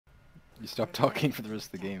You stop talking for the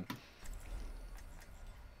rest of the game.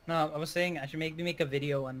 No, I was saying I should maybe make a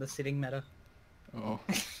video on the sitting meta. Oh.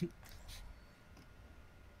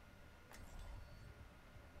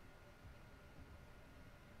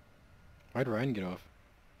 Why'd Ryan get off?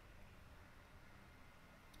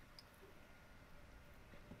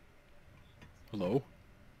 Hello?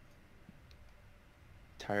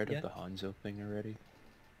 Tired Yeah. of the Hanzo thing already?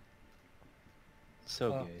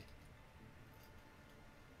 So Oh. gay.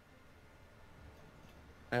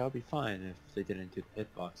 I'll be fine if they didn't do the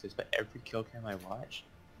hitboxes, but every kill cam I watch,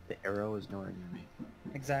 the arrow is nowhere near me.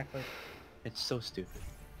 Exactly. It's so stupid.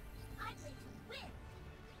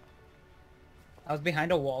 I was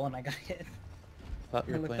behind a wall and I got hit. I thought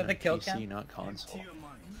you I were looked playing at the on kill PC, cam. not console.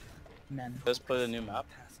 Men. Let's put a new map.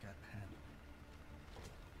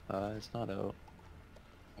 It's not out.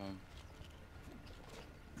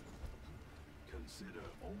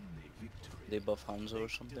 They buff Hanzo or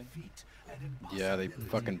something. Yeah, they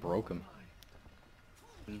fucking broke him.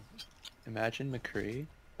 Imagine McCree,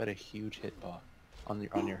 but a huge hitbox on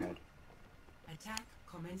your head. Attack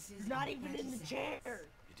commences. Not even in the chair.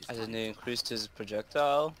 As in they increased his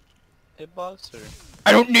projectile hitbox, or?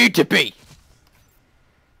 I don't need to be!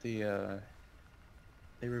 They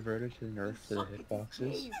reverted to the nerf to the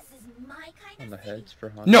hitboxes on the heads for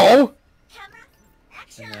Hanzo. No!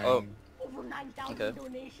 And then Oh. Over 9,000 Okay.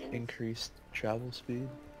 donations. increased travel speed.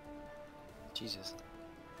 Jesus.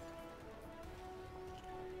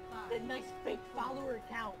 A nice fake follower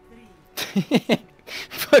account.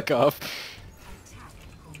 Fuck off. Attack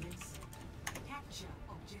commence. Capture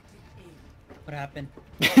objective A. What happened?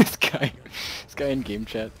 this guy in game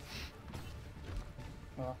chat.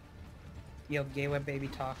 Well, yo, gay web baby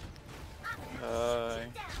talk.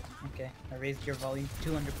 Okay, I raised your volume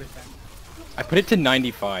 200%. I put it to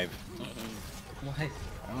 95. Why?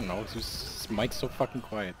 I don't know, this mic's so fucking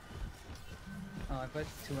quiet. Oh, I put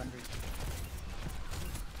 200.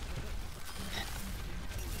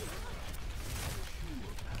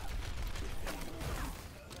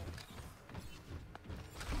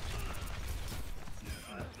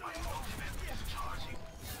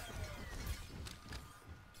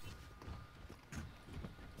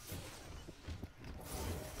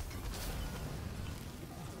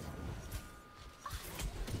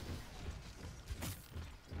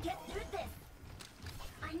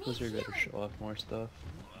 Blizzard better show off more stuff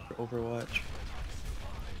for Overwatch.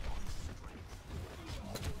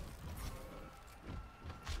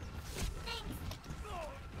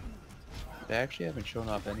 They actually haven't shown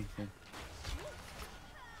off anything.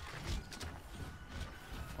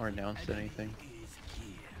 Or announced anything.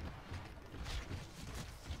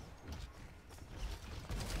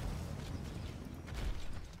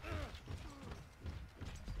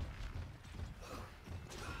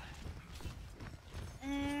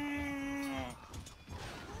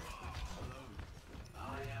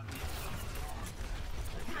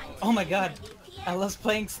 Oh my god, I love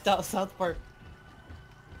playing South Park.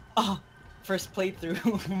 Oh, first playthrough.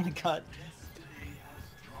 Oh my god.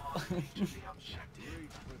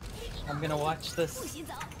 I'm gonna watch this.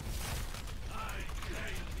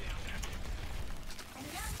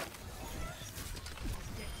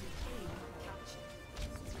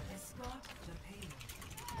 Escort the payload.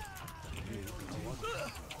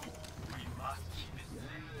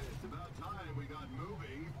 It's about time we got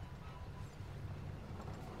moving.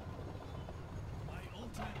 My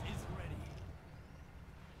ultimate is ready.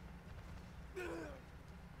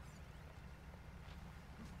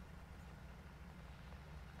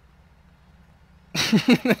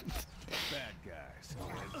 Bad guys. The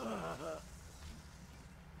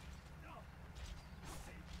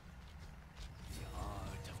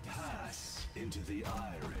art of pass into the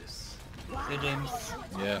iris. Good James.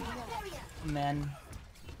 Yeah. Man.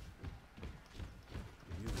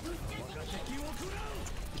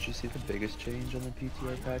 Did you see the biggest change on the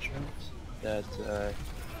PTR patch notes? That there's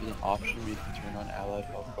an option where you can turn on allied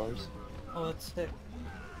health bars. Oh, that's sick.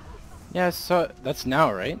 Yeah, so that's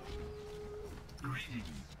now, right?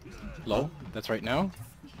 Low? That's right now?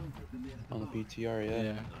 On the PTR, yeah.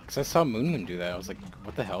 Yeah. Because I saw Moon Moon do that. I was like,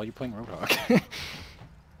 what the hell? Are you playing Roadhog?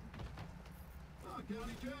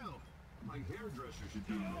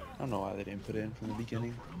 I don't know why they didn't put it in from the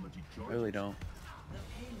beginning. I really don't. The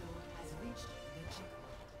payload has reached the chip.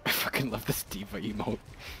 I fucking love this D.va emote.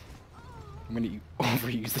 I'm gonna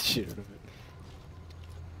overuse the shit out of it.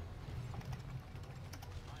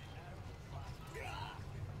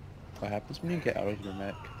 What happens when you get out of your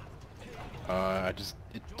mech?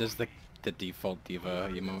 It does the default D.va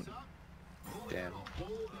emote. Damn.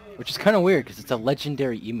 Which is kind of weird, because it's a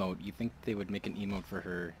legendary emote. You think they would make an emote for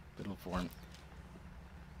her little form.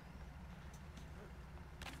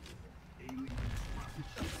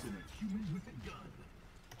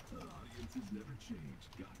 Circumstances never change.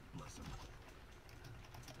 God bless him.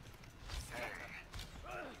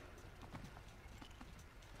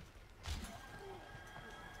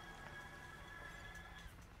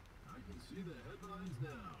 I can see the headlines now.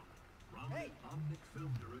 Prominent Omnic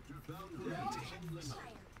film director found guilty in limo.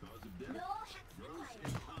 Cause of death, gross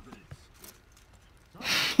incompetence.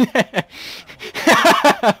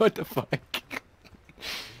 What the fuck?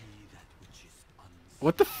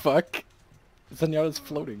 What the fuck? Zenyatta's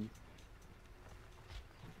floating.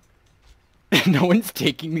 No one's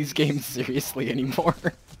taking these games seriously anymore.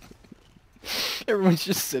 Everyone's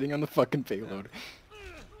just sitting on the fucking payload.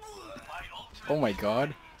 Oh my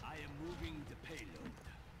god. I am moving the payload.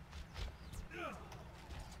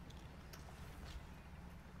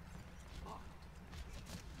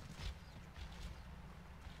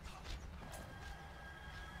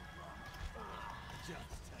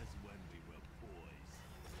 Just as when we were boys.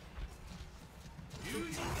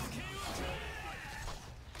 Use the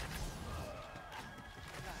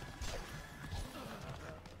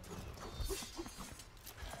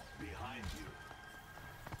behind you.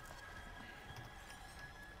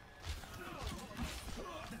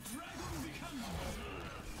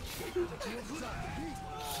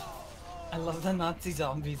 I love the Nazi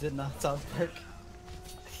zombies in South Park.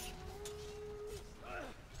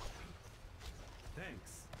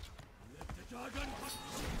 Thanks. Let the dog un-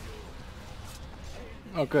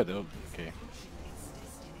 Oh good, oh, okay.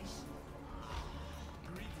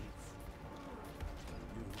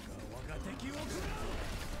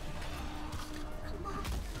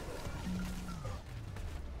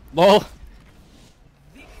 LOL!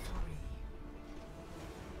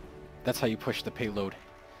 That's how you push the payload.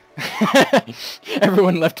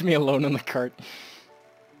 Everyone left me alone on the cart.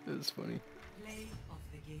 It was funny.